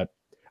long, but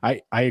I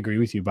agree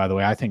with you, by the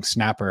way. I think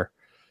snapper,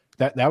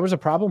 that was a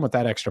problem with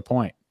that extra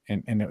point.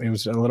 And it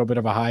was a little bit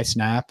of a high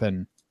snap,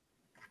 and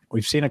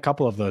we've seen a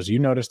couple of those. You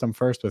noticed them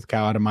first with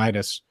Cal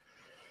Adamitis.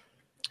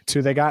 It's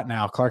who they got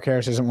now. Clark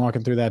Harris isn't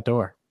walking through that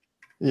door.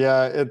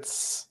 Yeah,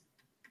 it's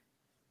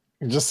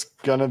just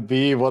gonna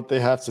be what they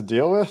have to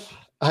deal with,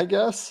 I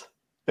guess.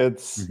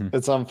 It's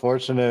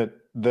unfortunate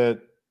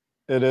that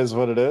it is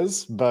what it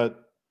is,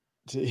 but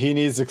he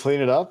needs to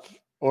clean it up,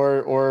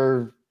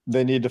 or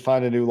they need to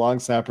find a new long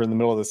snapper in the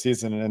middle of the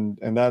season,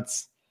 and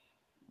that's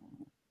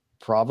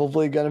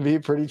probably going to be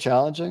pretty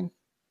challenging.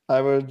 I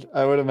would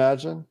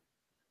imagine.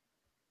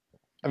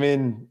 I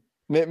mean,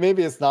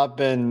 maybe it's not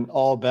been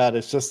all bad.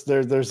 It's just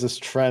there's this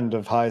trend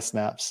of high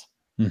snaps.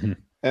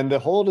 And the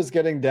hold is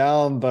getting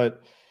down,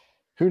 but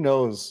who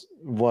knows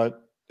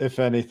what, if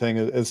anything,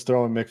 is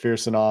throwing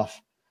McPherson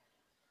off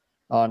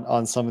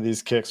on some of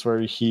these kicks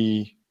where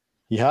he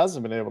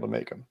hasn't been able to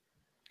make them.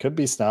 Could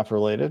be snap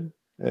related.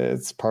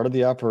 It's part of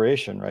the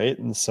operation, right?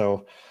 And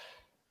so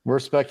we're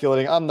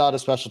speculating. I'm not a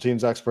special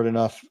teams expert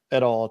enough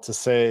at all to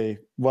say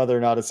whether or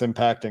not it's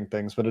impacting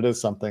things, but it is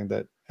something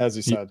that, as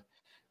you said,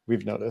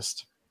 we've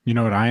noticed. You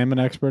know what I am an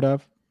expert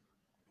of?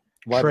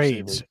 Wide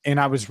Trades. receiver. And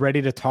I was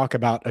ready to talk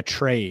about a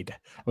trade.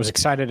 I was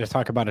excited to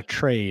talk about a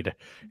trade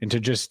and to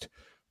just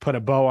put a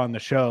bow on the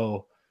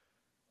show.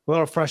 A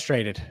little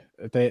frustrated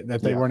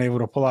that they weren't able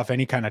to pull off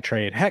any kind of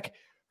trade. Heck,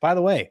 by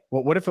the way,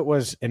 what if it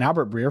was, and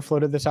Albert Breer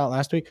floated this out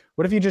last week,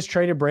 what if you just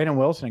traded Brandon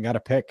Wilson and got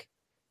a pick?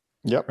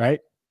 Yep. Right?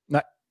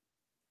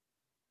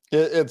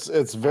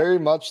 It's very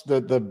much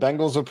the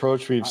Bengals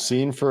approach we've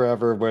seen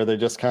forever, where they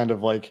just kind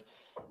of like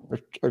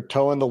are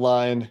toeing the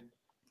line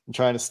and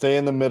trying to stay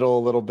in the middle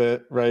a little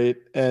bit, right?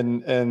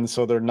 And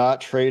so they're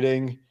not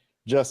trading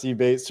Jesse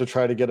Bates to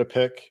try to get a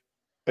pick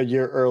a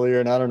year earlier,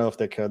 and I don't know if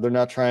they could. They're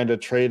not trying to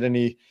trade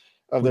any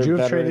of their veterans. Would you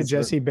have traded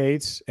Jesse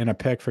Bates and a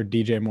pick for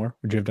DJ Moore?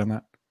 Would you have done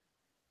that?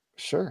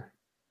 Sure.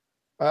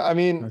 I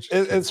mean,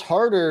 it's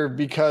harder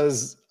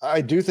because I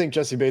do think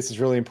Jesse Bates is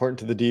really important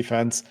to the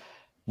defense.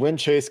 When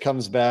Chase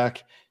comes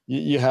back,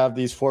 you have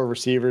these 4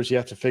 receivers. You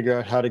have to figure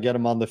out how to get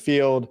them on the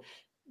field.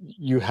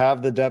 You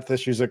have the depth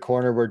issues at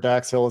corner where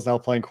Dax Hill is now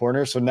playing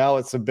corner. So now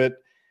it's a bit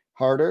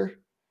harder.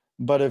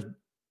 But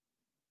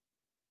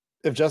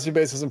if Jesse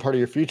Bates isn't part of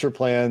your future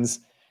plans,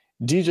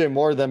 DJ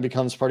Moore then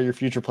becomes part of your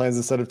future plans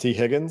instead of T.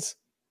 Higgins,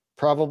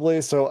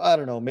 probably. So I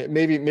don't know.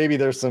 Maybe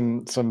there's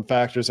some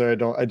factors there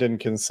I didn't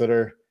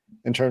consider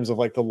in terms of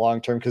like the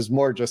long term, because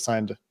Moore just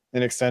signed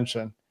an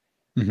extension,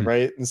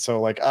 right? And so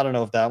like I don't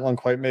know if that one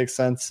quite makes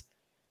sense.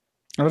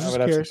 I would have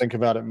to think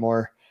about it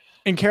more.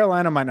 And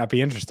Carolina might not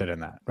be interested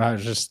in that. I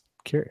was just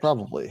curious.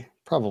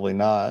 Probably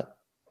not.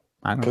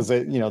 Because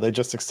they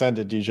just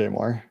extended DJ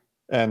Moore,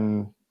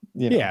 and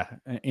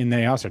and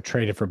they also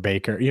traded for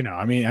Baker.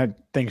 I mean,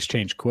 things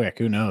change quick.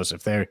 Who knows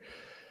if they're.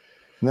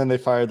 And then they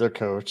fired their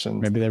coach, and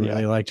maybe they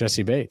really like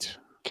Jesse Bates.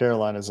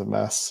 Carolina's a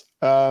mess.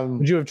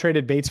 Would you have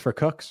traded Bates for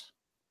Cooks?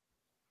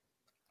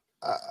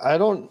 I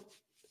don't.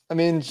 I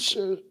mean,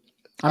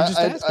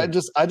 I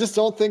just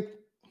don't think.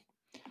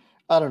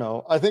 I don't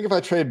know. I think if I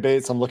trade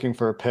Bates, I'm looking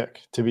for a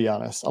pick, to be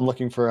honest. I'm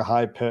looking for a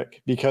high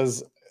pick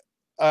because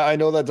I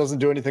know that doesn't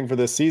do anything for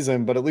this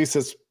season, but at least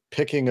it's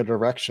picking a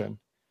direction.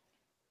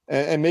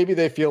 And maybe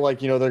they feel like,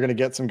 they're going to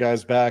get some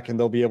guys back and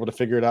they'll be able to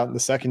figure it out in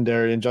the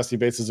secondary. And Jesse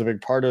Bates is a big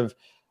part of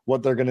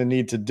what they're going to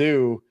need to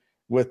do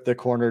with the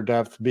corner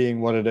depth being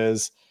what it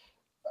is.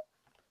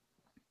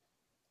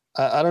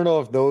 I don't know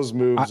if those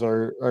moves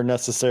are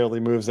necessarily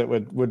moves that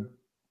would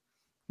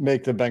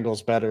make the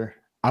Bengals better.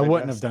 I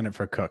wouldn't have done it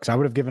for Cooks. I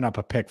would have given up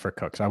a pick for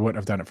Cooks. I wouldn't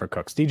have done it for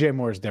Cooks. DJ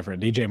Moore is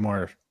different. DJ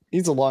Moore,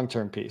 he's a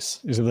long-term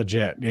piece. He's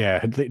legit. Yeah.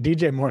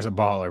 DJ Moore's a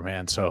baller,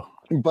 man. So,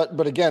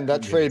 but again,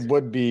 that trade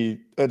would be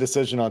a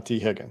decision on T.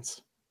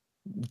 Higgins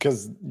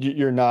because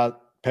you're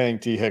not paying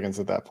T. Higgins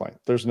at that point.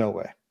 There's no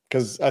way.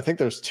 Because I think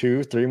there's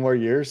 2-3 more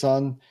years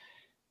on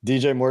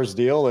DJ Moore's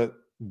deal at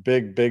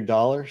big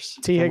dollars.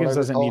 T. Higgins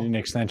doesn't need an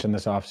extension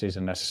this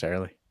offseason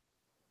necessarily.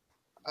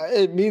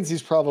 It means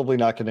he's probably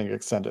not getting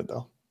extended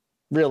though.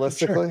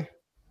 Realistically, sure.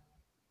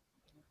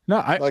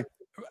 No,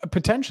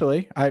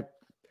 potentially. I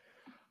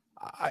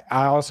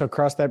also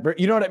crossed that bridge.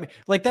 You know what I mean?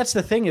 Like that's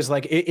the thing is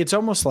like it's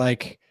almost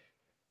like.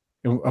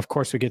 Of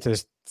course, we get to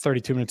this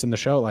 32 minutes in the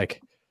show.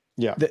 Like,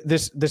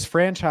 this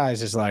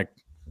franchise is like,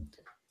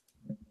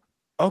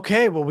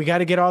 okay, well, we got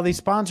to get all these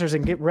sponsors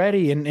and get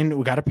ready, and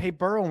we got to pay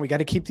Burrow, and we got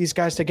to keep these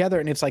guys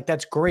together. And it's like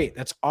that's great,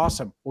 that's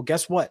awesome. Well,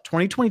 guess what?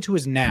 2022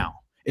 is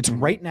now. It's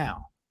right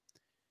now,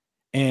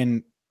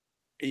 and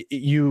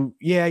you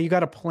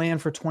got to plan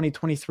for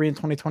 2023 and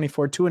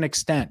 2024 to an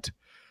extent.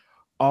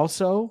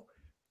 Also,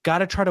 got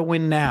to try to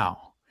win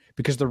now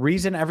because the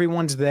reason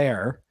everyone's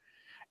there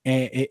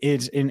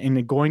is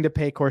in going to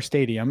Paycor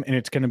Stadium, and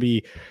it's going to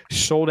be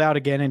sold out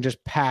again and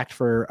just packed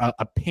for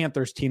a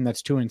Panthers team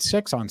that's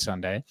 2-6 on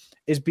Sunday,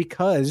 is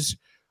because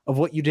of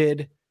what you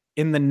did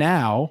in the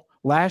now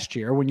last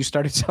year when you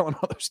started selling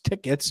all those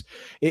tickets.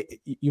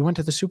 You went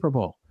to the Super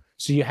Bowl,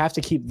 so you have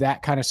to keep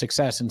that kind of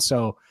success. And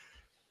so,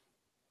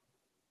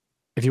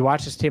 if you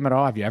watch this team at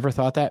all, have you ever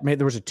thought that? Maybe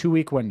there was a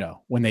 2-week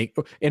window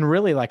and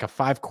really like a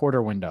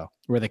 5-quarter window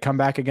where they come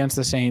back against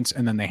the Saints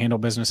and then they handle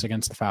business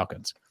against the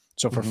Falcons.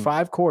 So for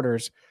 5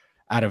 quarters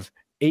out of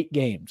 8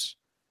 games,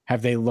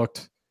 have they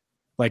looked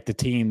like the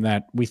team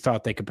that we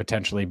thought they could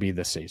potentially be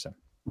this season?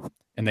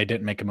 And they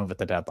didn't make a move at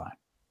the deadline.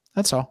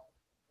 That's all.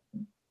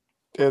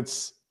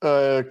 It's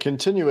a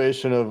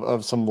continuation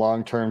of some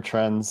long-term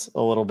trends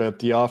a little bit.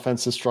 The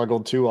offense has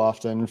struggled too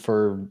often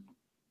for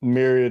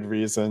myriad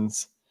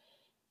reasons.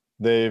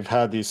 They've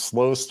had these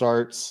slow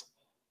starts.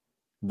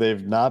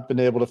 They've not been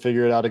able to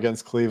figure it out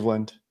against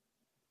Cleveland.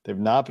 They've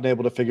not been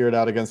able to figure it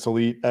out against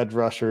elite edge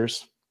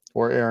rushers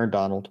or Aaron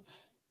Donald.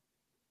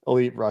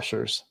 Elite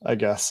rushers, I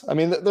guess. I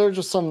mean, there are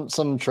just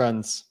some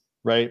trends,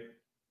 right,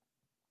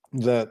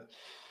 that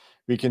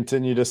we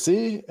continue to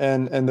see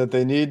and that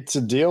they need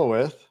to deal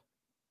with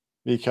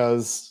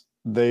because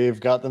they've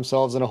got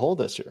themselves in a hole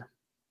this year.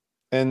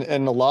 And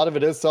a lot of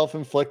it is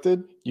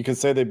self-inflicted. You can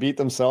say they beat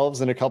themselves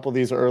in a couple of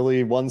these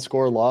early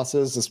one-score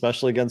losses,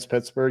 especially against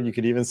Pittsburgh. You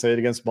could even say it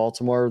against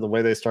Baltimore, the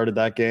way they started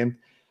that game.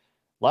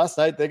 Last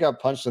night, they got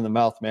punched in the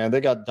mouth, man. They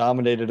got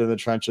dominated in the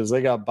trenches.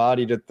 They got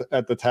bodied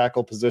at the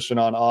tackle position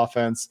on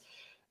offense.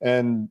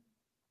 And,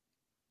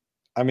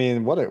 I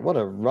mean, what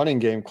a running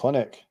game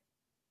clinic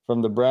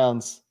from the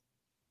Browns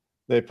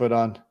they put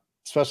on,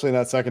 especially in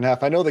that second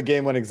half. I know the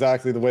game went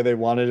exactly the way they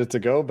wanted it to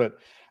go, but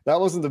that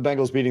wasn't the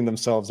Bengals beating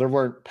themselves. There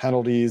weren't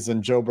penalties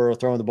and Joe Burrow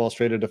throwing the ball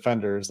straight at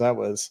defenders. That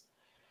was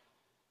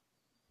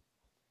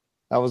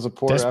a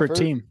poor desperate effort.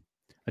 team.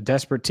 A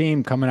desperate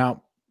team coming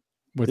out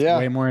with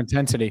way more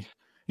intensity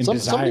and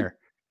desire.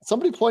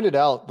 Somebody pointed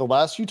out the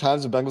last few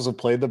times the Bengals have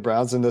played the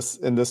Browns in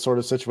this sort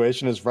of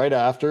situation is right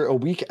after, a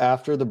week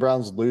after the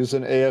Browns lose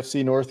an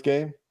AFC North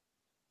game,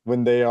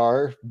 when they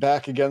are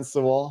back against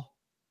the wall.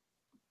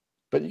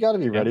 But you got to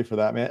be ready for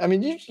that, man. I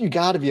mean, you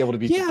got to be able to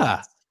be.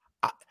 Yeah.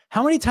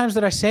 How many times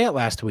did I say it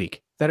last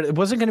week that it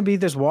wasn't going to be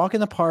this walk in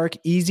the park,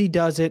 easy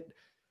does it?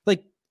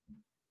 Like,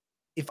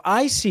 if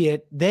I see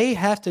it, they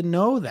have to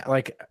know that.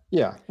 Like,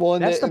 yeah. Well,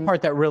 and that's the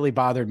part that really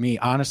bothered me,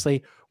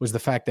 honestly, was the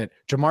fact that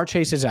Jamar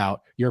Chase is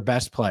out, your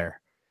best player.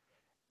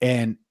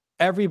 And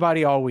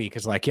everybody all week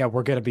is like, yeah,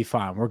 we're going to be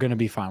fine. We're going to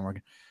be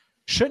fine.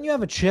 Shouldn't you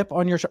have a chip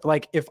on your shoulder?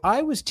 Like, if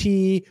I was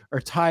T or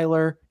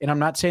Tyler, and I'm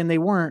not saying they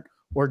weren't,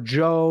 or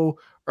Joe,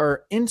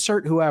 or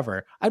insert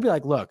whoever, I'd be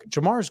like, look,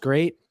 Jamar's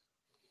great.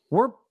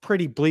 We're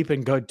pretty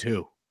bleeping good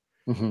too.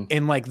 Mm-hmm.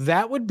 And like,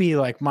 that would be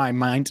like my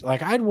mind.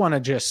 Like, I'd want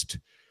to just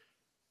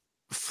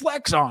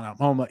flex on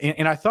him.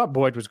 And I thought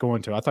Boyd was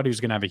going to. I thought he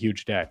was going to have a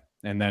huge day.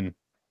 And then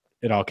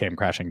it all came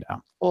crashing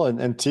down. Well,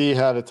 and T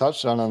had a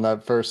touchdown on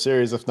that first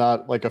series, if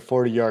not like a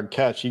 40-yard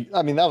catch.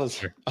 That was,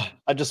 sure.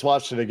 I just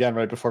watched it again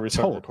right before we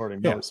started recording.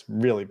 That was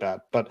really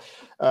bad. But,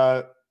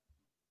 and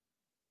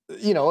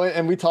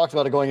we talked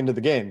about it going into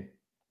the game.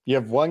 You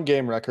have one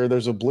game record.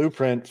 There's a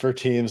blueprint for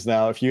teams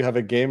now. If you have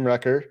a game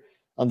record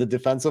on the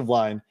defensive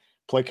line,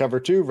 play cover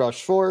 2,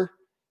 rush 4,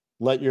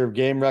 let your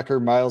game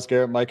record, Myles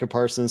Garrett, Micah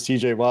Parsons,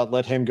 TJ Watt,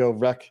 let him go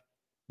wreck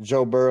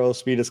Joe Burrow,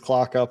 speed his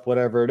clock up,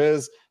 whatever it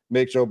is,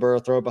 make Joe Burrow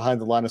throw it behind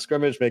the line of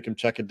scrimmage, make him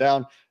check it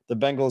down. The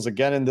Bengals,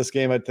 again, in this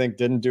game, I think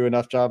didn't do a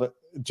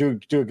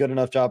good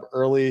enough job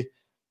early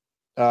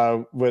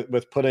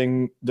with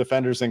putting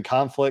defenders in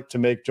conflict to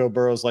make Joe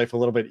Burrow's life a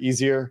little bit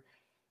easier.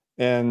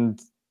 And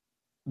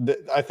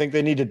I think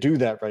they need to do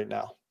that right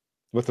now.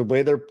 With the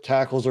way their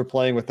tackles are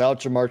playing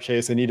without Jamar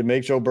Chase, they need to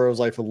make Joe Burrow's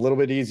life a little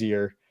bit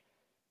easier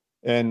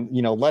and,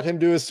 let him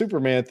do his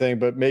Superman thing,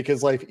 but make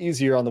his life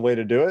easier on the way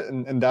to do it.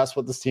 And that's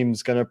what this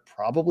team's going to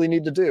probably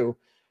need to do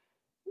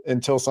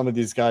until some of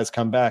these guys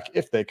come back,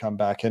 if they come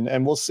back.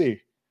 And we'll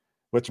see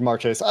with Jamar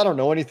Chase. I don't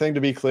know anything,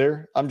 to be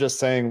clear. I'm just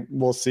saying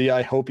we'll see.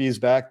 I hope he's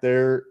back.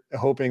 They're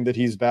hoping that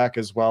he's back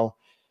as well.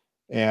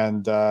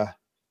 And,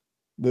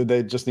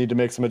 they just need to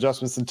make some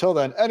adjustments until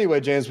then.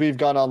 Anyway, James, we've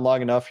gone on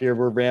long enough here.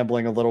 We're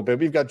rambling a little bit.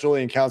 We've got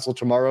Julian Council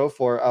tomorrow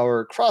for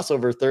our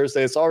crossover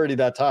Thursday. It's already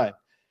that time.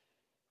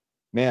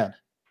 Man,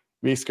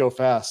 weeks go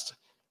fast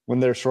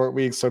when they're short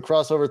weeks. So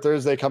crossover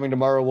Thursday coming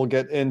tomorrow. We'll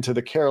get into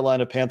the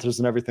Carolina Panthers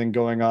and everything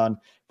going on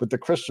with the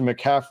Christian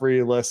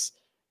McCaffrey-less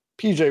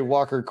PJ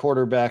Walker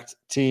quarterbacked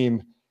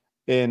team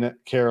in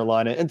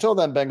Carolina. Until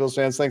then, Bengals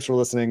fans, thanks for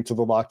listening to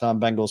the Locked On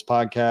Bengals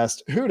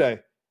podcast. Hooday,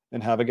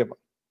 and have a good one.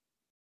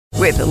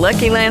 With the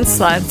Lucky Land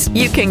Slots,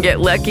 you can get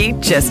lucky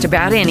just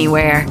about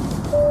anywhere.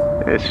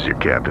 This is your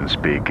captain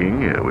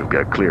speaking. We've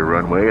got clear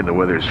runway and the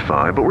weather's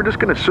fine, but we're just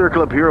going to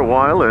circle up here a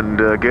while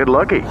and get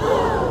lucky.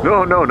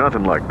 No,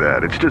 nothing like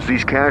that. It's just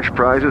these cash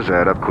prizes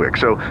add up quick.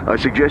 So I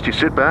suggest you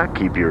sit back,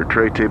 keep your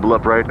tray table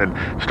upright, and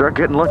start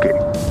getting lucky.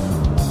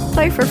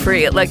 Play for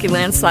free at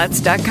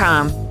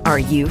LuckyLandSlots.com. Are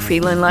you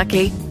feeling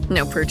lucky?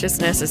 No purchase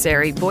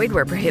necessary. Void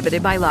where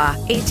prohibited by law.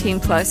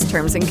 18+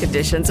 terms and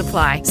conditions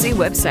apply. See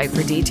website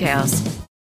for details.